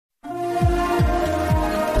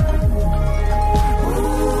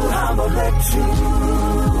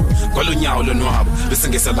Kolonyawo lonwabo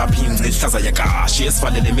besingese lapha ingci ihlaza yakashi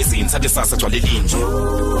esivalele emizini sathi sasa gcwale linje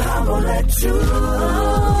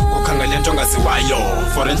ukhangele into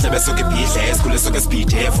ongaziwayo for endlebe soke ibhidle esikhule soke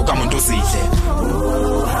esibhidle evuka umuntu usidle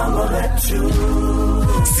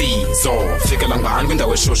sizo fikela ngani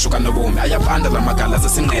kwindawo eshushu kanobomi ayabanda lamagala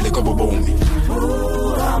zesinqele kobobomi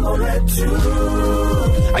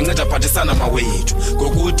anceda phathisana mawethu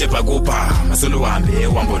ngokude bhakupha masoluhambe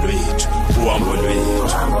uhambo lwethu uhambo lwethu.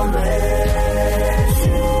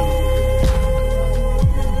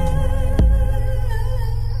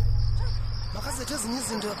 Makazethe ezinye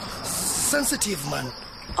izinto sensitive man.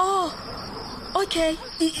 Oh, okay.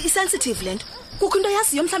 I-sensitive lento. Kukho into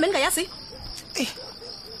yaziyo mhlawumbe engayazi?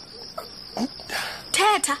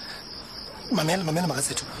 Thetha. Mamela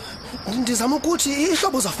makazethu. Ndizama ukuthi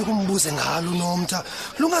ihlobo uzafika umbuze ngalo nomtha.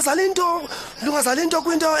 Lungazala into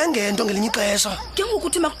kwinto engento ngelinye ixesha. Ke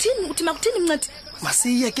ngokuthi makuthini mncedi?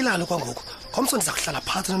 Masiyekilalo kwangoku. Khomso ndiza kuhlala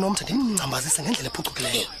phansi nomtha ndimngcambazise ngendlela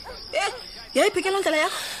ephucukileyo. Yayiphike lendlela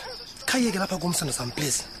yakho? Khayeke lapha kum sando sam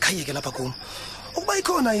please. Khayeke lapha kum. Ukuba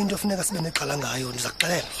ikhona into ofuneka sibe nexhala ngayo ndiza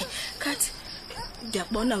kuxelela. Kathi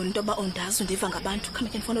ndiyakubona into yoba ondazi undiva ngabantu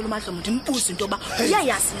khameke ndifonela uMadlomo ndimbuze into yoba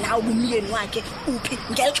uyayazi na ubumyeni wakhe uphi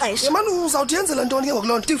ngeli xesha. Mani uzawuthi yenzela ntoni ke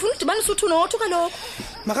ngokuloo nto? Ndifuna udibanisa uthu nothu kaloku.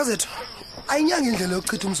 Makazethu ayinyanga indlela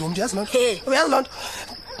yokuchitha umzomntu yazi loo nto? Uyazi loo nto?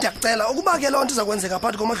 Ndiyakucela ukuba ke loo nto iza kwenzeka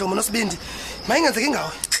phakathi koMadlomo noSibindi mayingenzeki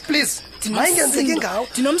ngawe please. Mayingenzeki ngawe.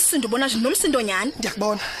 Ndinomsindo ubona nje ndinomsindo nyani.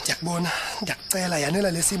 Ndiyakubona ndiyakucela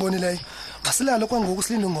yanela lesiyibonileyo masilalo kwangoku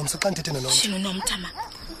silinde ngomso xa ndithethe nonomntu. Shino nomthama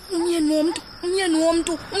umyeni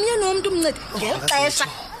womntu mncedi ngeli xesha.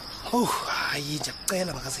 Hayi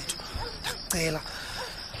ndiyakucela makazethu ndiyakucela.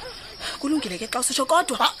 Kulungile ke xa usitsho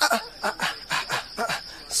kodwa.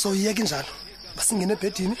 So yeke njalo basingene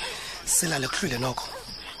ebhedini silale kuhlwile noko.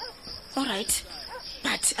 Alright.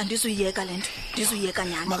 But andizuyiyeka lento. Ndizuyiyeka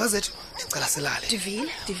nyani. Makazethu ndicela silale.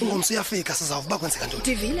 Ndivile. Ungomso uyafika sizawuba kwenzeka ntoni.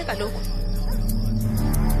 Ndivile kaloku.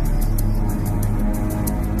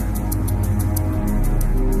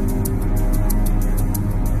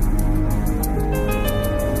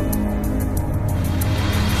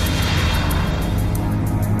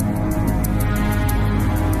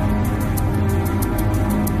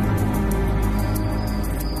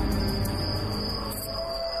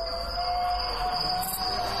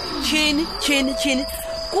 Chini.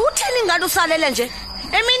 Kuthini ngathi usalele nje?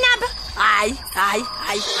 Emini apha? Hayi.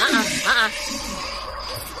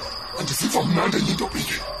 Andisiva mnandi into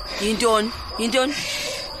bheke. Yintoni?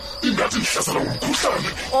 Ingathi ngihlasela ngumkhuhlane.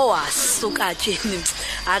 Asuka chini.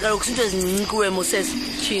 Akaloku into ezincinkuwe Moses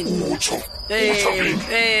chini. Utsho.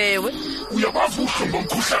 Ewe. Uyabazi uhlungu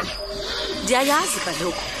ngomkhuhlane. Ndiyayazi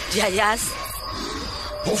kaloku.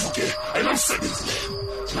 Phofu ke ayinamsebenzi.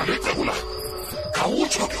 Singalecebula.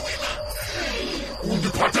 Khawutsho ke wena.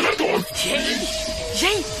 Undiphathele ntoni?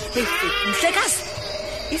 Mhlekazi.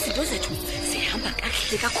 Izinto zethu zihamba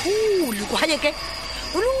kahle kakhulu kwaye ke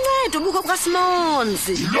uluncedo lukho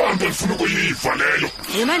kukaSimonzi. Yiloo nto ndifuna ukuyiva leyo.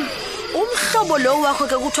 Man, umhlobo lo wakho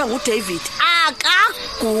ke kuthiwa nguDavid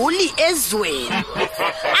akaguli ezweni.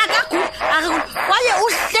 Akaguli. Kwaye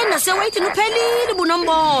uhle nasewaiting uphelile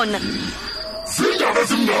bunombona. Zindaba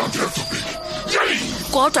ezimnandi ezobheki.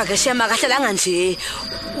 Kodwa ke shema kahlalanga nje.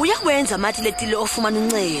 Uyakwenza mathi letile ofumana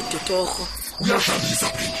uncedo torho. Uyadlalisa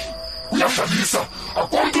bheki. Uyadlalisa.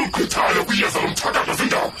 Akonto uqhithayo kuyeza lomthakazo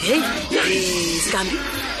zindawo. Sikambi.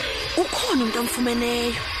 Ukhona umuntu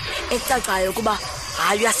amfumeneyo ecacayo kuba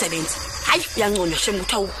hayi uyasebenza. Hayi uyanconywa shem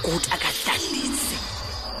ukuthi awugood akadlalisi.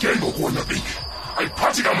 Ke ngokona bheki.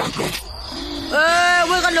 Ayiphathi kamandi lo.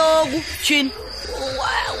 Kaloku chini.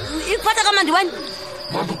 Iphatha kamandi wena.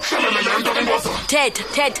 Manje ukuhlalela le nto ngwaza.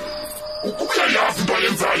 Thetha. Ukuyayazi into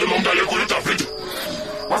ayenzayo lo mntana ekho uDavid.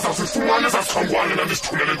 Wazasifumana esasithongwane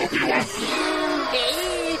nandisithumele ngophi wami.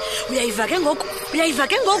 Uyayiva ke ngoku.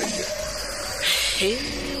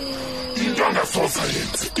 Into angasoza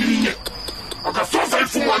yenze inye. Akasoza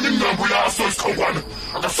ifumane ingqambo yaso isithongwane.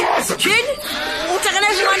 Akasoza. Chini. Uthakana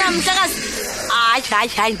shona mhlakazi.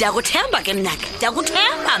 Hayi ndiyakuthemba ke mna.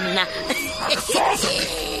 Mna. Akasoza.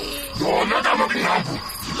 Yona kama ingqambo.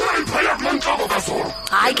 Phaya kumanhloko kaZoro.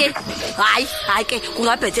 Hayi ke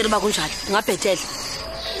kungabhetele ba kunjalo. Kungabhetele.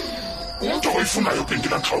 Umuntu oyifunayo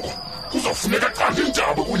bhekela nhloko. Kuzofuneka qanda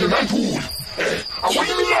indaba kunye nanduli.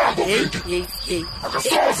 Awuyimilambo bheki.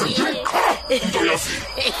 Akasoze ngimkha into yazi.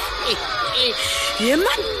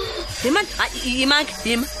 Yima.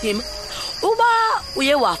 Uba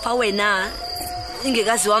uye wafa wena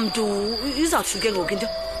ingekazi wamntu izawusuke ngoku into.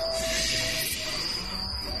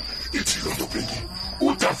 Ithi lo nto bheki.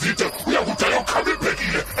 uDavide uyakudala ukhaba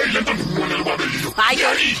ibhekile eyilento ndimnqwenela uba beyiyo.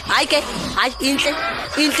 Hayi ke,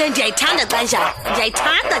 inhle ndiyayithanda xa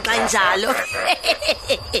njalo.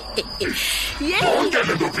 Yonke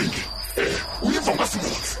le nto Pinky, uyiva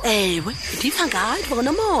ngasimonzi. Ewe, ndiva ngayo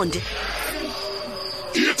ngonomonde.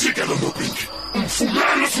 Ithi ke lo nto Pinky,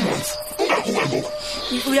 umfumane simonzi, ungakuwe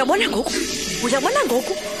ngoku. Uyabona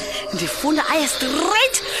ngoku? Ndifuna aye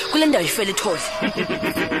straight kule ndawo ifele ithole.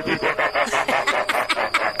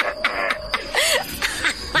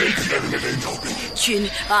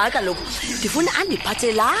 Tyhini, hayi kaloku ndifuna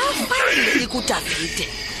andiphathe lapha kuDavide.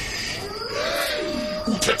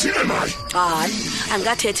 Uthethile naye? Hayi,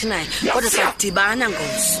 andikathethi naye kodwa sadibana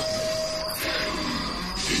ngomso.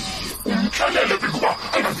 Umkhalele Pinkuba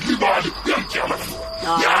angazilibali uyamtyala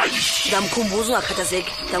Hayi, ndamkhumbuza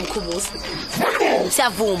ungakhathazeki, ndamkhumbuza.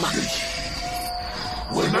 Siyavuma.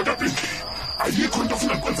 Wena Pinky, ayikho into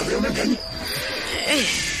ofuna ukwenza leyo ngenye?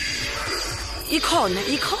 Ikhona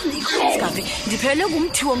Sigabi. Ndiphelele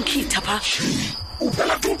kumthi womkhitha pha.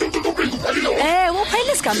 Uphela Pinky uphelile.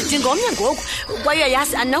 Uphele Sigabi, ndingomnye ngoku. Kwaye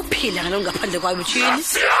yazi andinokuphila ngaloo ngaphandle kwayo tyhini.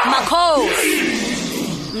 Makhosi.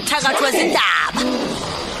 Mthakathi wezindaba.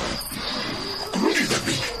 Kulungile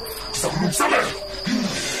Pinky, sizamlungiselela.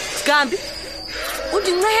 Sigabi,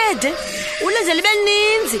 undincede. Ulenze libe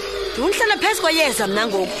ninzi. Ndihlala phezu kwayeza mna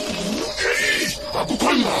ngoku.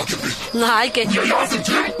 Akukho ngxaki Pinky. Hayi ke. Uyayazi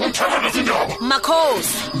Jim, umthakathi wezindaba.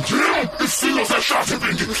 Makhosi. Jim, isilo seshathi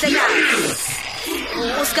Pinky.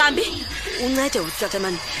 Usigambi, uncede utata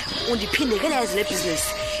mani. Undiphindekele le business.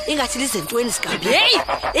 Ingathi lizentweni Sigambi. Hey,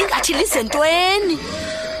 ingathi lizentweni.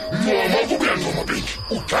 Mama kubuyancoma Pinky.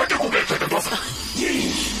 Uthathe kubetheke ntofa.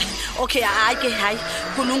 Okay, hayi,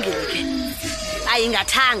 kulungile ke.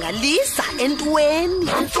 Ayingathanga lisa entweni.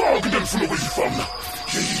 Nantsoko into endifuna ukuyifomna.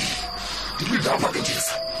 Ndilapha ke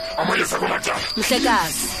njisa. Amayeza kwamatyala.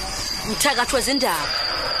 Mhlekazi, mthakathi wezindaba.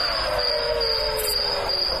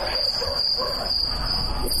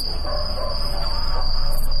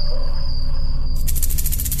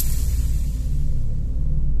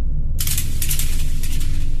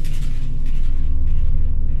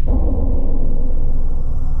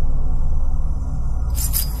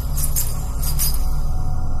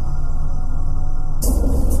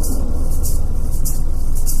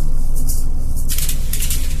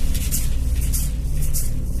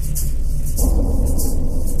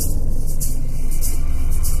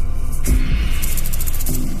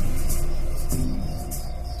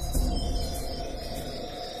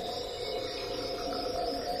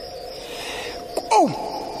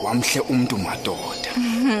 Wamhle umuntu madoda.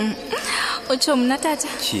 Utsho mna tata?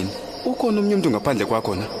 Tyhini, ukhona omnye umuntu ngaphandle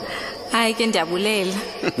kwakho na? Hayi ke ndiyabulela.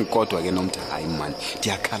 Kodwa ke nomtha hayi man,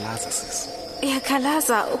 ndiyakhalaza sisi.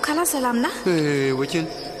 Uyakhalaza? Ukhalazela mna? Wetyhini.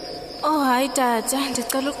 Oh hayi tata,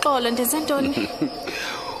 ndicela uxolo, ndenze ntoni?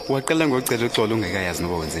 Waqala ngocela uxolo ungekayazi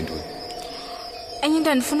noba wenze ntoni. Enye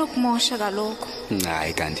into ndifuna ukumosha kaloku.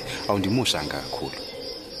 Hayi kanti awundimoshanga kakhulu.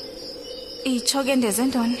 Itsho ke ndenze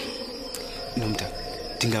ntoni? Nomtha,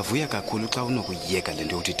 ndingavuya kakhulu xa unokuyeka le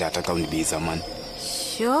nto yokuthi tata xa undibiza mani.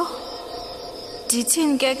 Yho.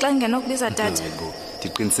 Ndithini ke xa ngenokubiza tata? Yebo,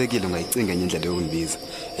 ndiqinisekile ungayicinga enye indlela yokundibiza.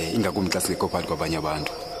 Ingakumbi xa singekho phakathi kwabanye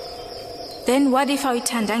abantu. Then what if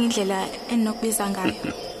awuyithandanga indlela endinokubiza ngayo?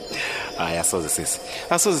 Hayi asoze sisi.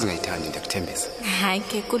 Asoze singayithandi ndiyakuthembisa. Hayi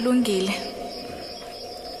ke kulungile.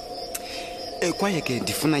 Kwaye ke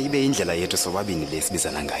ndifuna ibe indlela yethu sobabini le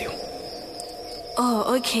sibizana ngayo.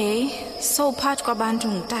 Oh okay. So phakathi kwabantu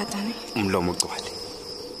ngutata ne? Umlomo ugcwale.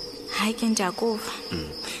 Hayi ke ndiyakuva.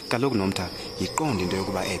 Kaloku nomtha yiqonda into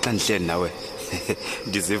yokuba xa ndihleli nawe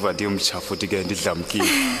ndiziva ndiyomtsha futhi ke ndidlamkile.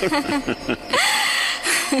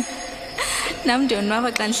 Nam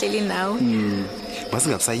ndiyonwaba xa ndihleli nawe.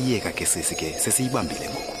 Masingabusayiyeka ke sisi ke sesiyibambile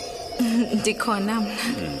ngoku. Ndikhona mna.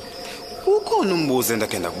 Ukhona umbuzo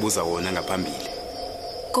endakhe ndakubuza wona ngaphambili.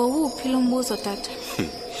 Ngowuphi lo mbuzo tata?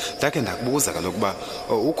 Ndakhe ndakubuza kaloku uba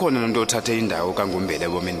ukhona nomuntu othathe indawo kangumbele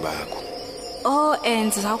ebomini bakho. Oh,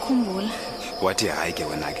 ndizawukhumbula. Wathi hayi ke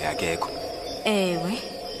wena ke akekho. Ewe.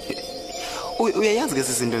 Uyayazi ke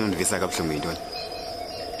sisi into enondivisa kabuhlungu yintoni?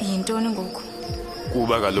 Yintoni ngoku?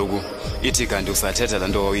 Kuba kaloku ithi kanti usathetha la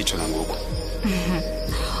nto oyitsho nangoku.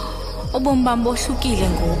 Ubomi bam bohlukile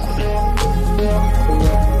ngoku.